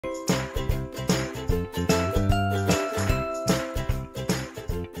Hey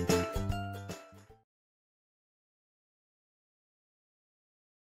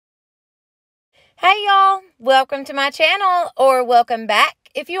y'all, welcome to my channel, or welcome back.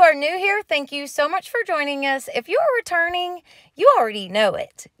 If you are new here, thank you so much for joining us. If you are returning, you already know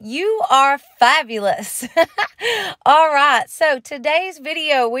it. You are fabulous. All right, so today's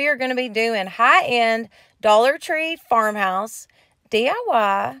video, we are going to be doing high-end Dollar Tree Farmhouse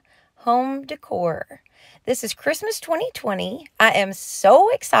DIY home decor. This is Christmas 2020. I am so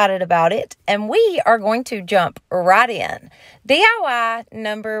excited about it, and we are going to jump right in. DIY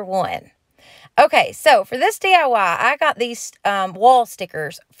number 1. Okay, so for this DIY, I got these wall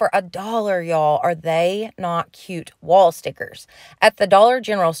stickers for $1, y'all. Are they not cute? Wall stickers at the Dollar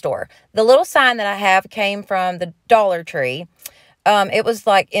General store. The little sign that I have came from the Dollar Tree. It was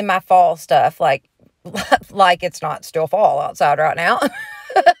like in my fall stuff, like it's not still fall outside right now.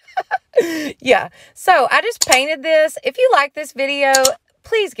 Yeah, so I just painted this. If you like this video,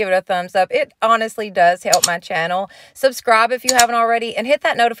 please give it a thumbs up. It honestly does help my channel. Subscribe if you haven't already, and hit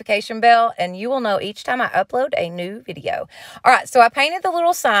that notification bell, and you will know each time I upload a new video. All right, so I painted the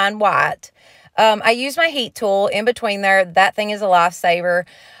little sign white. I used my heat tool in between there. That thing is a lifesaver.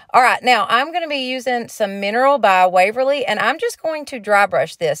 All right, now I'm going to be using some Mineral by Waverly, and I'm just going to dry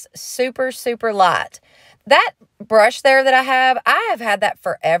brush this super, super light. That brush there that I have had that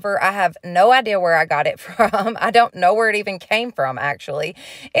forever. I have no idea where I got it from. I don't know where it even came from, actually.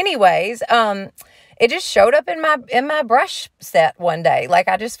 Anyways, it just showed up in my brush set one day. Like,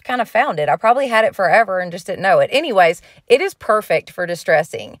 I just kind of found it. I probably had it forever and just didn't know it. Anyways, it is perfect for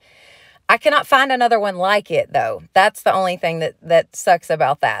distressing. I cannot find another one like it, though. That's the only thing that sucks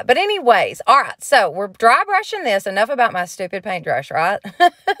about that. But anyways, all right, so we're dry brushing this. Enough about my stupid paintbrush, right?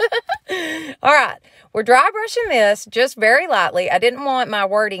 All right, we're dry brushing this just very lightly. I didn't want my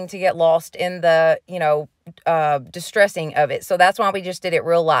wording to get lost in the, distressing of it. So that's why we just did it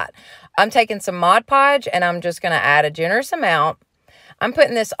real light. I'm taking some Mod Podge, and I'm just going to add a generous amount. I'm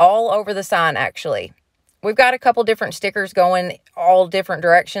putting this all over the sign, actually. We've got a couple different stickers going all different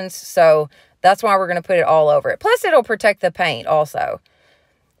directions, so that's why we're going to put it all over it. Plus, it'll protect the paint also.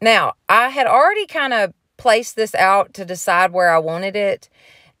 Now, I had already kind of placed this out to decide where I wanted it,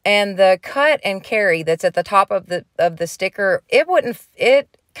 and the cut and carry that's at the top of the sticker,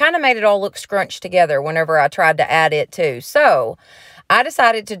 it kind of made it all look scrunched together whenever I tried to add it too. So I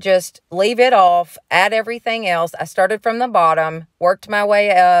decided to just leave it off, add everything else. I started from the bottom, worked my way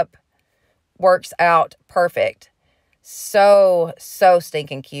up. Works out perfect. So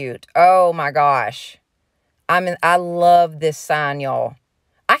stinking cute. Oh my gosh. I love this sign, y'all.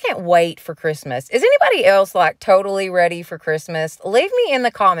 I can't wait for Christmas. Is anybody else like totally ready for Christmas? Leave me in the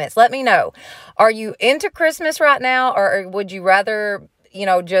comments. Let me know. Are you into Christmas right now, or would you rather,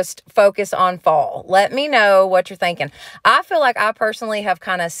 just focus on fall? Let me know what you're thinking. I feel like I personally have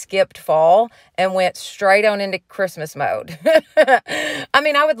kind of skipped fall and went straight on into Christmas mode. I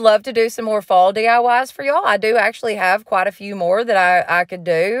mean, I would love to do some more fall DIYs for y'all. I do actually have quite a few more that I could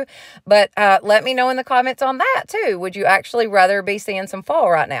do, but let me know in the comments on that too. Would you actually rather be seeing some fall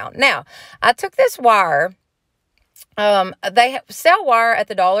right now? Now, I took this wire. They sell wire at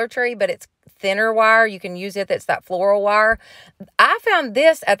the Dollar Tree, but it's thinner wire. You can use it. That's that floral wire. I found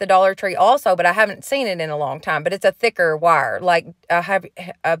this at the Dollar Tree also, but I haven't seen it in a long time. But it's a thicker wire, like I have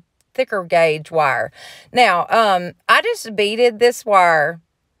a thicker gauge wire. Now, I just beaded this wire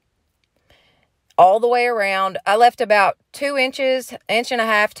all the way around. I left about 2 inches, 1.5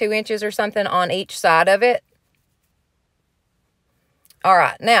 inches, 2 inches or something on each side of it. All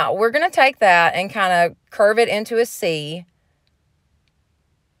right, now we're going to take that and kind of curve it into a C,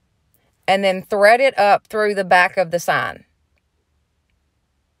 and then thread it up through the back of the sign.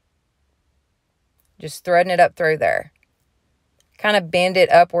 Just threading it up through there. Kind of bend it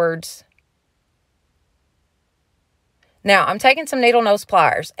upwards. Now, I'm taking some needle nose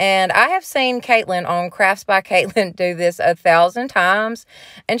pliers, and I have seen Caitlin on Crafts by Caitlin do this 1,000 times,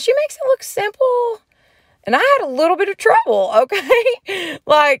 and she makes it look simple. And I had a little bit of trouble, okay?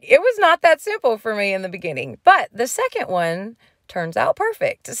 Like, it was not that simple for me in the beginning, but the second one turns out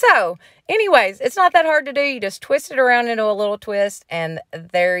perfect. So anyways, it's not that hard to do. You just twist it around into a little twist, and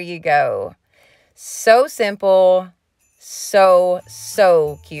there you go. So simple, so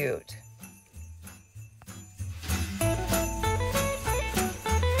cute.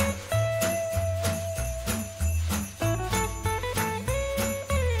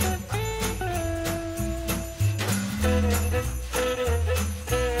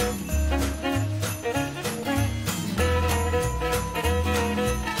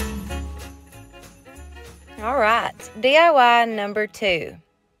 All right, DIY number 2.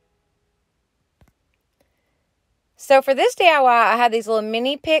 So for this DIY, I have these little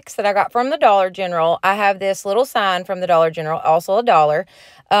mini picks that I got from the Dollar General. I have this little sign from the Dollar General, also $1.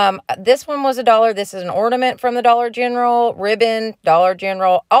 This one was $1. This is an ornament from the Dollar General, ribbon, Dollar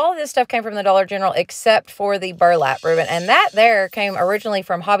General. All of this stuff came from the Dollar General except for the burlap ribbon. And that there came originally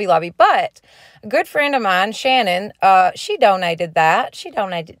from Hobby Lobby. But a good friend of mine, Shannon, she donated that. She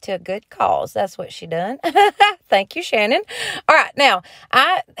donated it to a good cause. That's what she done. Thank you, Shannon. All right, now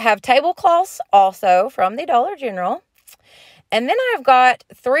I have tablecloths also from the Dollar General. And then I've got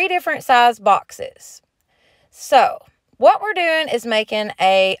 3 different size boxes. So what we're doing is making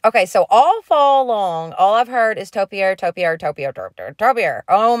okay, so all fall long, all I've heard is topiary, topiary, topiary, topiary, topiary.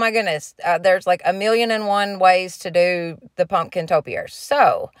 Oh my goodness. There's like 1,000,001 ways to do the pumpkin topiary.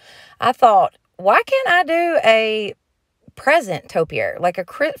 So I thought, why can't I do a present topiary, like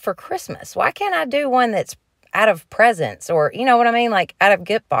for Christmas? Why can't I do one that's out of presents, or you know what I mean, like out of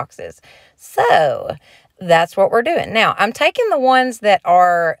gift boxes? So that's what we're doing. Now, I'm taking the ones that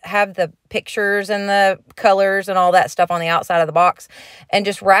have the pictures and the colors and all that stuff on the outside of the box and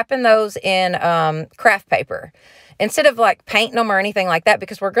just wrapping those in craft paper instead of like painting them or anything like that,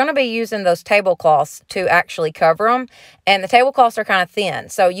 because we're going to be using those tablecloths to actually cover them. And the tablecloths are kind of thin,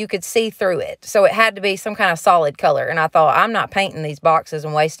 so you could see through it. So it had to be some kind of solid color. And I thought, I'm not painting these boxes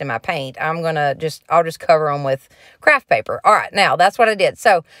and wasting my paint. I'll just cover them with craft paper. All right, now that's what I did.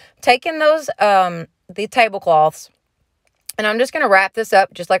 So taking those, the tablecloths, and I'm just going to wrap this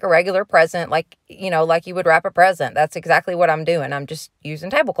up just like a regular present, like, you know, like you would wrap a present. That's exactly what I'm doing. I'm just using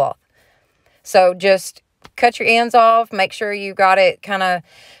tablecloth. So just cut your ends off, make sure you got it kind of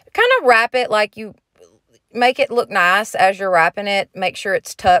wrap it like you make it look nice as you're wrapping it. Make sure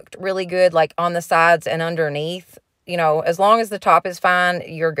it's tucked really good, like on the sides and underneath. You know, as long as the top is fine,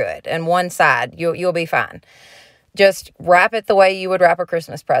 you're good. And one side, you'll be fine. Just wrap it the way you would wrap a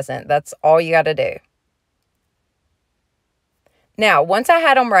Christmas present. That's all you got to do. Now, once I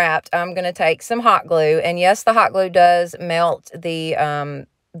had them wrapped, I'm going to take some hot glue. And yes, the hot glue does melt the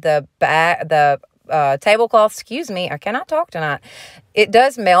tablecloth. Excuse me, I cannot talk tonight. It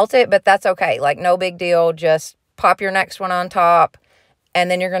does melt it, but that's okay. Like, no big deal. Just pop your next one on top. And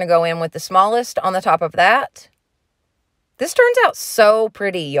then you're going to go in with the smallest on the top of that. This turns out so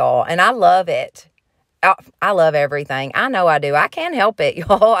pretty, y'all. And I love it. I love everything. I know I do. I can't help it,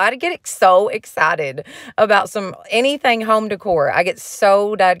 y'all. I get so excited about anything home decor. I get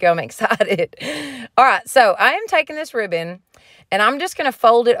so dadgum excited. All right, so I am taking this ribbon, and I'm just going to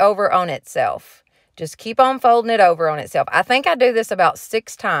fold it over on itself. Just keep on folding it over on itself. I think I do this about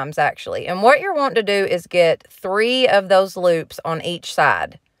 6 times, actually. And what you're wanting to do is get 3 of those loops on each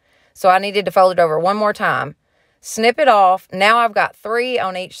side. So I needed to fold it over one more time. Snip it off. Now I've got 3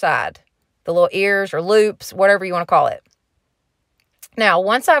 on each side. The little ears or loops, whatever you want to call it. Now,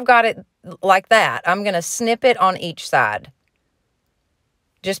 once I've got it like that, I'm going to snip it on each side.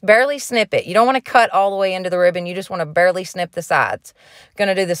 Just barely snip it. You don't want to cut all the way into the ribbon. You just want to barely snip the sides. Going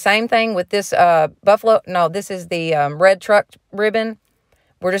to do the same thing with this this is the red truck ribbon.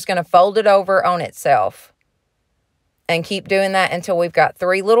 We're just going to fold it over on itself. And keep doing that until we've got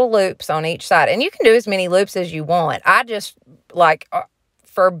 3 little loops on each side. And you can do as many loops as you want. I just like...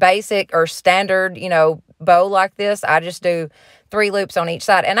 for basic or standard, you know, bow like this, I just do 3 loops on each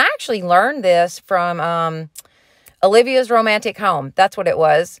side. And I actually learned this from Olivia's Romantic Home. That's what it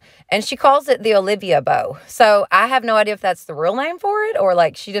was. And she calls it the Olivia bow. So I have no idea if that's the real name for it or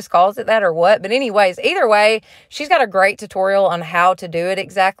like she just calls it that or what. But anyways, either way, she's got a great tutorial on how to do it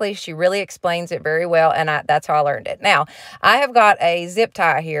exactly. She really explains it very well. And that's how I learned it. Now, I have got a zip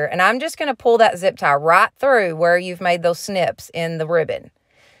tie here. And I'm just going to pull that zip tie right through where you've made those snips in the ribbon.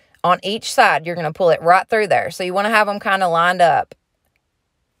 On each side, you're going to pull it right through there. So you want to have them kind of lined up.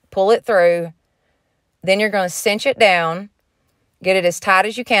 Pull it through. Then you're going to cinch it down. Get it as tight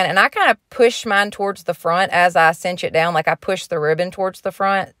as you can. And I kind of push mine towards the front as I cinch it down. Like I push the ribbon towards the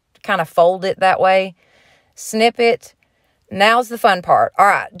front. Kind of fold it that way. Snip it. Now's the fun part. All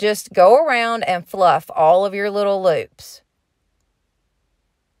right, just go around and fluff all of your little loops.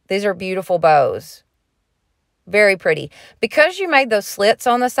 These are beautiful bows. Very pretty. Because you made those slits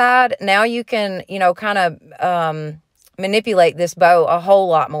on the side, now you can, you know, kind of manipulate this bow a whole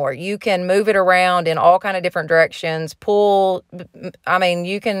lot more. You can move it around in all kind of different directions, pull. I mean,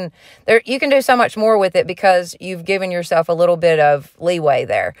 you can do so much more with it because you've given yourself a little bit of leeway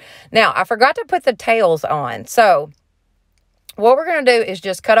there. Now, I forgot to put the tails on. So what we're going to do is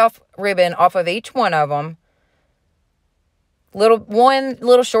just cut off ribbon off of each one of them. One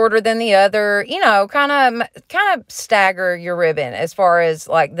little shorter than the other, you know, kind of stagger your ribbon as far as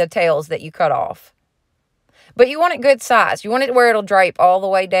like the tails that you cut off. But you want it good size. You want it where it'll drape all the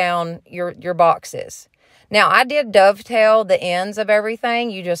way down your boxes. Now, I did dovetail the ends of everything.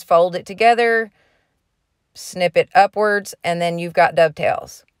 You just fold it together, snip it upwards, and then you've got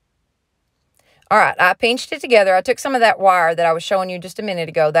dovetails. All right, I pinched it together. I took some of that wire that I was showing you just a minute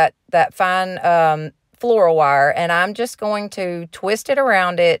ago, that fine floral wire, and I'm just going to twist it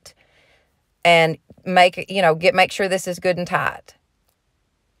around it and make sure this is good and tight.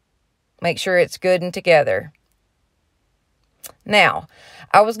 Make sure it's good and together. Now,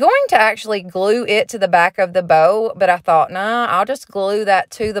 I was going to actually glue it to the back of the bow, but I thought, nah, I'll just glue that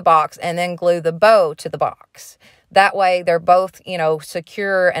to the box and then glue the bow to the box. That way, they're both,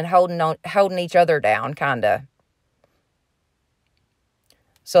 secure and holding each other down, kind of.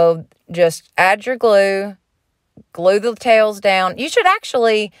 So, just add your glue, glue the tails down. You should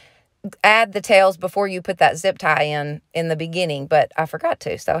actually add the tails before you put that zip tie in the beginning, but I forgot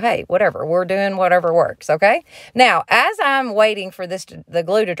to. So, hey, whatever. We're doing whatever works, okay? Now, as I'm waiting for the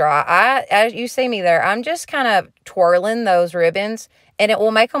glue to dry, as you see me there, I'm just kind of twirling those ribbons, and it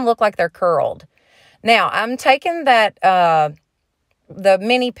will make them look like they're curled. Now, I'm taking that, the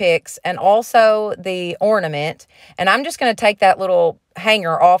mini picks and also the ornament, and I'm just going to take that little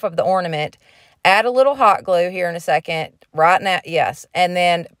hanger off of the ornament, add a little hot glue here in a second, right now, yes, and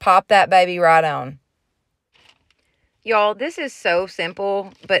then pop that baby right on. Y'all, this is so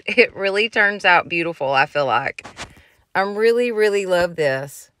simple, but it really turns out beautiful, I feel like. I really, really love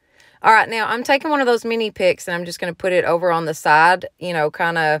this. All right, now I'm taking one of those mini picks and I'm just going to put it over on the side,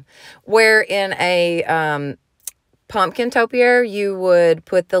 kind of where in a pumpkin topiary you would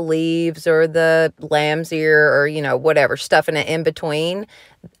put the leaves or the lamb's ear or, whatever, stuffing it in between.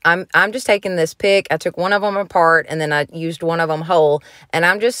 I'm just taking this pick. I took one of them apart and then I used one of them whole, and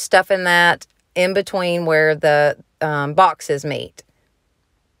I'm just stuffing that in between where the boxes meet.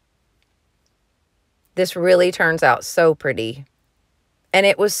 This really turns out so pretty. And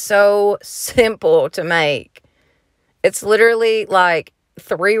it was so simple to make. It's literally like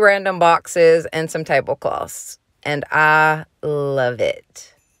 3 random boxes and some tablecloths. And I love it.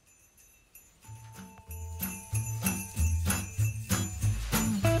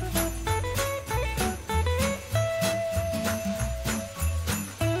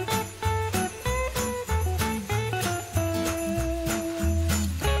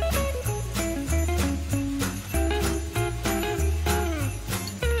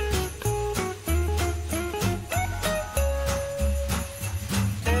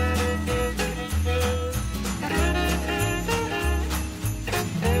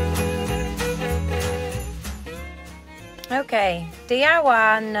 Okay,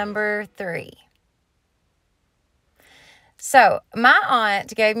 DIY number 3. So, my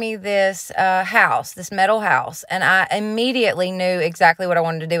aunt gave me this this metal house, and I immediately knew exactly what I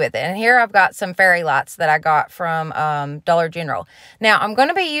wanted to do with it. And here I've got some fairy lights that I got from Dollar General. Now, I'm going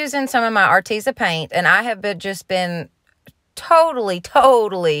to be using some of my Arteza paint, and I have just been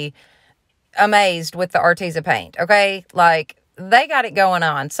totally amazed with the Arteza paint, okay? Like, they got it going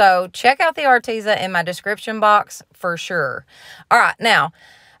on. So check out the Arteza in my description box for sure. All right, now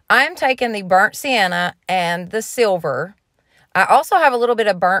I'm taking the burnt sienna and the silver. I also have a little bit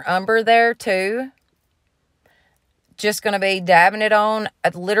of burnt umber there too. Just going to be dabbing it on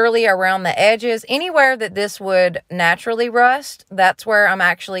literally around the edges. Anywhere that this would naturally rust, that's where I'm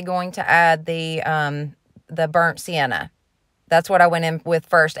actually going to add the burnt sienna. That's what I went in with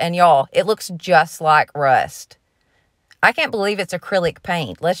first. And y'all, it looks just like rust. I can't believe it's acrylic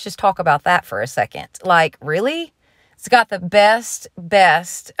paint. Let's just talk about that for a second. Like, really? It's got the best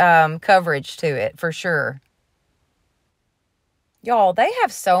coverage to it, for sure. Y'all, they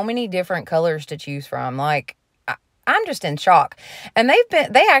have so many different colors to choose from. Like, I'm just in shock. And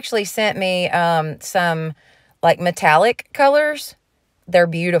they actually sent me some, like, metallic colors. They're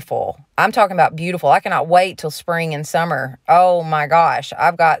beautiful. I'm talking about beautiful. I cannot wait till spring and summer. Oh, my gosh.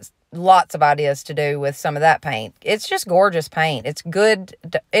 I've got lots of ideas to do with some of that paint. It's just gorgeous paint. It's good.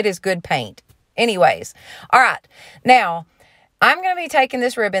 It is good paint. Anyways. All right. Now, I'm going to be taking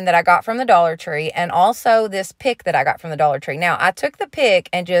this ribbon that I got from the Dollar Tree and also this pick that I got from the Dollar Tree. Now, I took the pick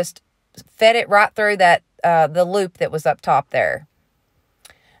and just fed it right through that, the loop that was up top there.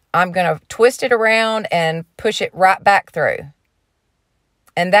 I'm going to twist it around and push it right back through.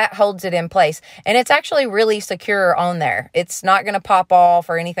 And that holds it in place. And it's actually really secure on there. It's not going to pop off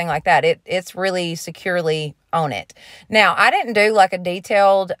or anything like that. It's really securely on it. Now, I didn't do like a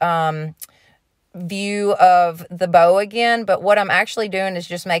detailed view of the bow again. But what I'm actually doing is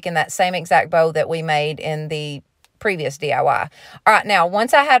just making that same exact bow that we made in the previous DIY. All right, now,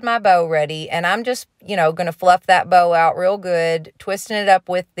 once I had my bow ready, and I'm just, going to fluff that bow out real good, twisting it up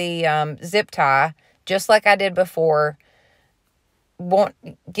with the zip tie, just like I did before.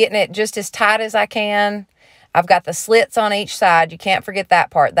 Getting it just as tight as I can. I've got the slits on each side. You can't forget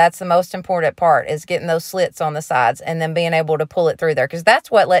that part. That's the most important part, is getting those slits on the sides and then being able to pull it through there, because that's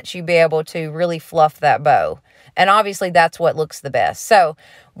what lets you be able to really fluff that bow. And obviously that's what looks the best. So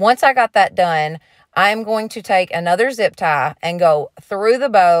once I got that done, I'm going to take another zip tie and go through the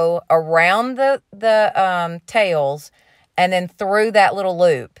bow, around the tails, and then through that little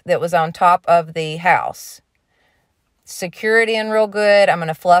loop that was on top of the house. Secure it in real good. I'm going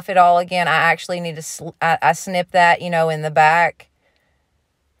to fluff it all again. I actually need to, I snip that, you know, in the back.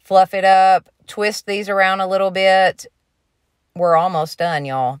 Fluff it up. Twist these around a little bit. We're almost done,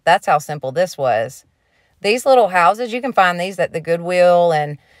 y'all. That's how simple this was. These little houses, you can find these at the Goodwill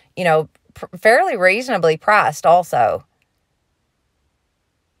and, you know, fairly reasonably priced also.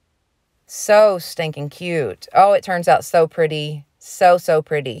 So stinking cute. Oh, it turns out so pretty. So, so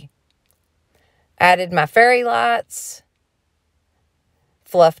pretty. Added my fairy lights.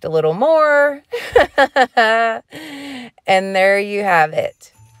 Fluffed a little more. And there you have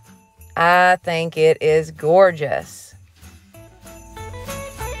it. I think it is gorgeous.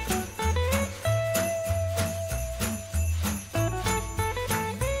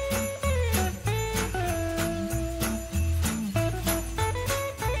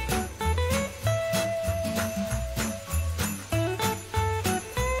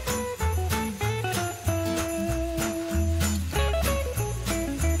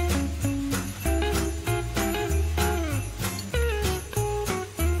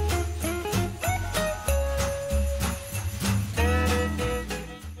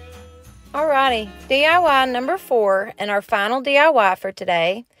 Alrighty, DIY number 4 and our final DIY for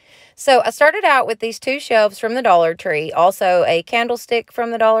today. So I started out with these 2 shelves from the Dollar Tree, also a candlestick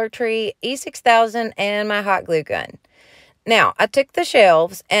from the Dollar Tree, E6000, and my hot glue gun. Now, I took the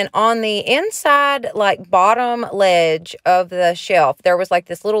shelves, and on the inside, like bottom ledge of the shelf, there was like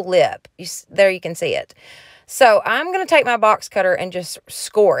this little lip. There you can see it. So I'm going to take my box cutter and just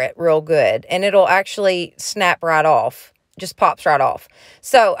score it real good, and it'll actually snap right off. Just pops right off.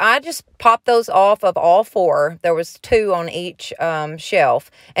 So I just popped those off of all 4. There was 2 on each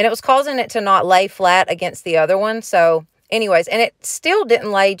shelf, and it was causing it to not lay flat against the other one. So anyways, and it still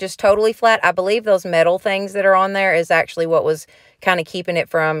didn't lay just totally flat. I believe those metal things that are on there is actually what was kind of keeping it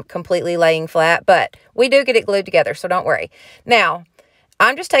from completely laying flat, but we do get it glued together, so don't worry. Now,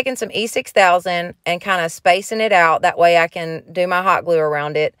 I'm just taking some E6000 and kind of spacing it out. That way I can do my hot glue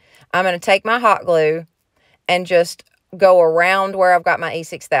around it. I'm going to take my hot glue and just go around where I've got my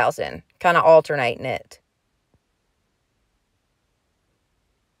E6000, kind of alternating it.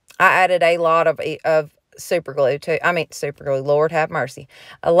 I added a lot of super glue too. I mean, super glue, Lord have mercy.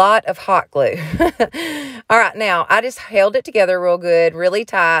 A lot of hot glue. All right, now I just held it together real good, really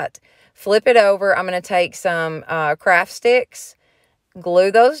tight. Flip it over. I'm going to take some craft sticks,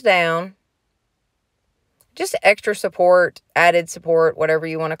 glue those down. Just extra support, added support, whatever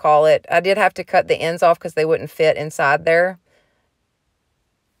you want to call it. I did have to cut the ends off because they wouldn't fit inside there.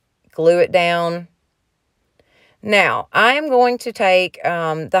 Glue it down. Now, I am going to take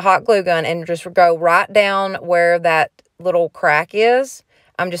the hot glue gun and just go right down where that little crack is.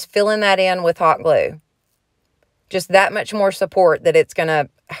 I'm just filling that in with hot glue. Just that much more support that it's going to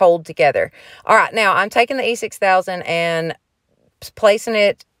hold together. All right, now I'm taking the E6000 and placing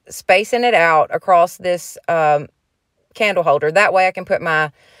it, spacing it out across this candle holder. That way I can put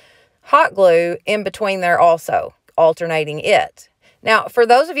my hot glue in between there also, alternating it. Now, for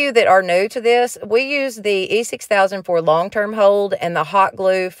those of you that are new to this, we use the E6000 for long-term hold and the hot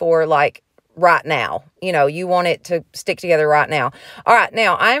glue for like right now. You know, you want it to stick together right now. All right,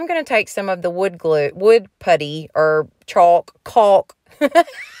 now I'm going to take some of the wood putty or chalk, caulk.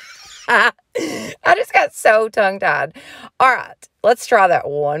 I just got so tongue-tied. All right, let's try that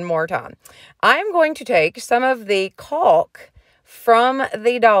one more time. I'm going to take some of the caulk from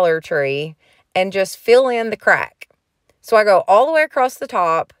the Dollar Tree and just fill in the crack. So I go all the way across the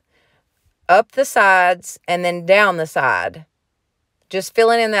top, up the sides, and then down the side. Just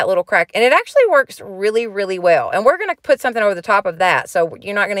filling in that little crack. And it actually works really, really well. And we're going to put something over the top of that, so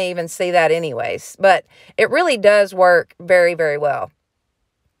you're not going to even see that anyways. But it really does work very, very well.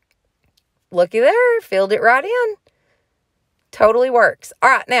 Looky there, filled it right in. Totally works. All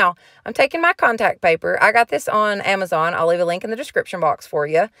right, now I'm taking my contact paper. I got this on Amazon. I'll leave a link in the description box for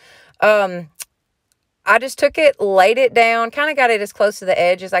you. I just took it, laid it down, kind of got it as close to the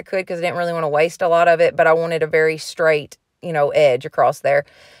edge as I could because I didn't really want to waste a lot of it, but I wanted a very straight, you know, edge across there.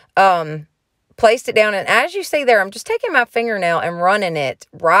 Placed it down, and as you see there, I'm just taking my fingernail and running it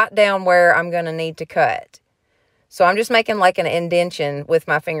right down where I'm going to need to cut. So I'm just making like an indentation with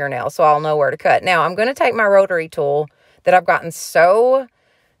my fingernail so I'll know where to cut. Now I'm going to take my rotary tool that I've gotten so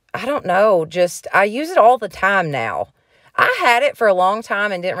I don't know, just, I use it all the time now. I had it for a long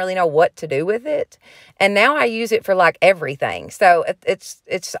time and didn't really know what to do with it. And now I use it for like everything. So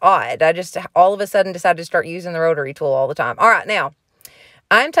it's odd. I just all of a sudden decided to start using the rotary tool all the time. All right, now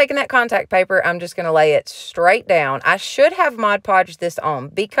I'm taking that contact paper. I'm just going to lay it straight down. I should have Mod Podged this on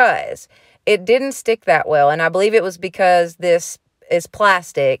because it didn't stick that well. And I believe it was because this is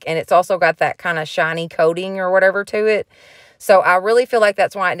plastic and it's also got that kind of shiny coating or whatever to it. So I really feel like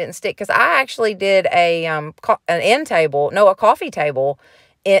that's why it didn't stick, because I actually did an a coffee table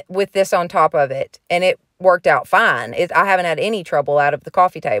with this on top of it, and it worked out fine. I haven't had any trouble out of the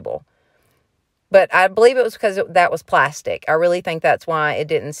coffee table. But I believe it was because that was plastic. I really think that's why it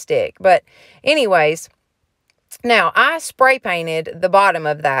didn't stick. But anyways, now I spray painted the bottom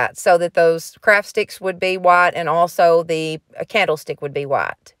of that so that those craft sticks would be white and also the candlestick would be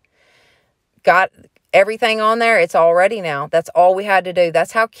white. Got everything on there. It's all ready now. That's all we had to do.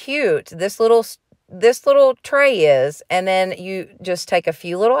 That's how cute this little tray is. And then you just take a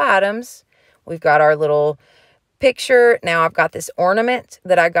few little items. We've got our little picture. Now I've got this ornament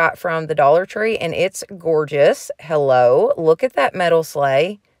that I got from the Dollar Tree, and it's gorgeous. Hello. Look at that metal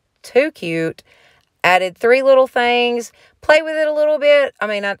sleigh. Too cute. Added 3 little things. Play with it a little bit. I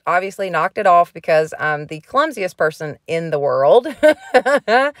mean, I obviously knocked it off because I'm the clumsiest person in the world.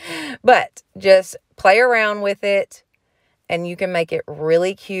 But just play around with it, and you can make it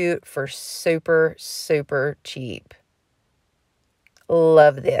really cute for super, super cheap.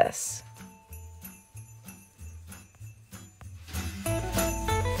 Love this.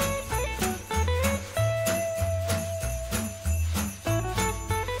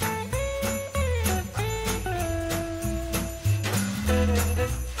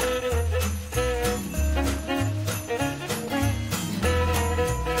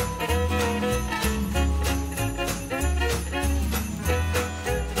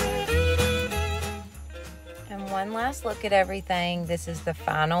 One last look at everything. This is the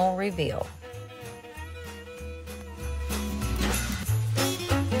final reveal.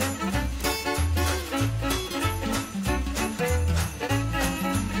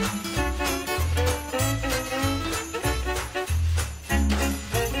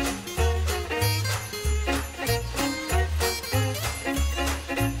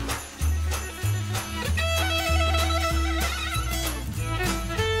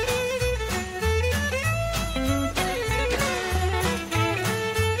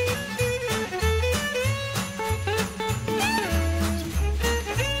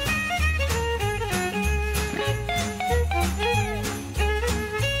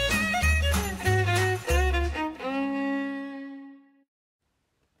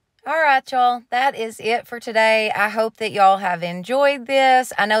 All right, y'all, that is it for today. I hope that y'all have enjoyed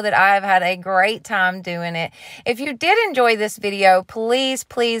this. I know that I've had a great time doing it. If you did enjoy this video, please,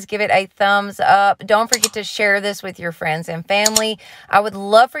 please give it a thumbs up. Don't forget to share this with your friends and family. I would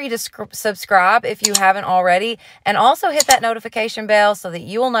love for you to subscribe if you haven't already, and also hit that notification bell so that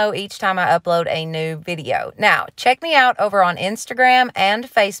you will know each time I upload a new video. Now, check me out over on Instagram and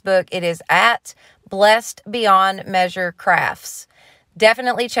Facebook. It is at Blessed Beyond Measure Crafts.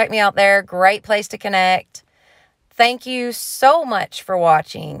 Definitely check me out there. Great place to connect. Thank you so much for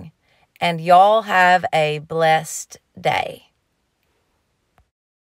watching, and y'all have a blessed day.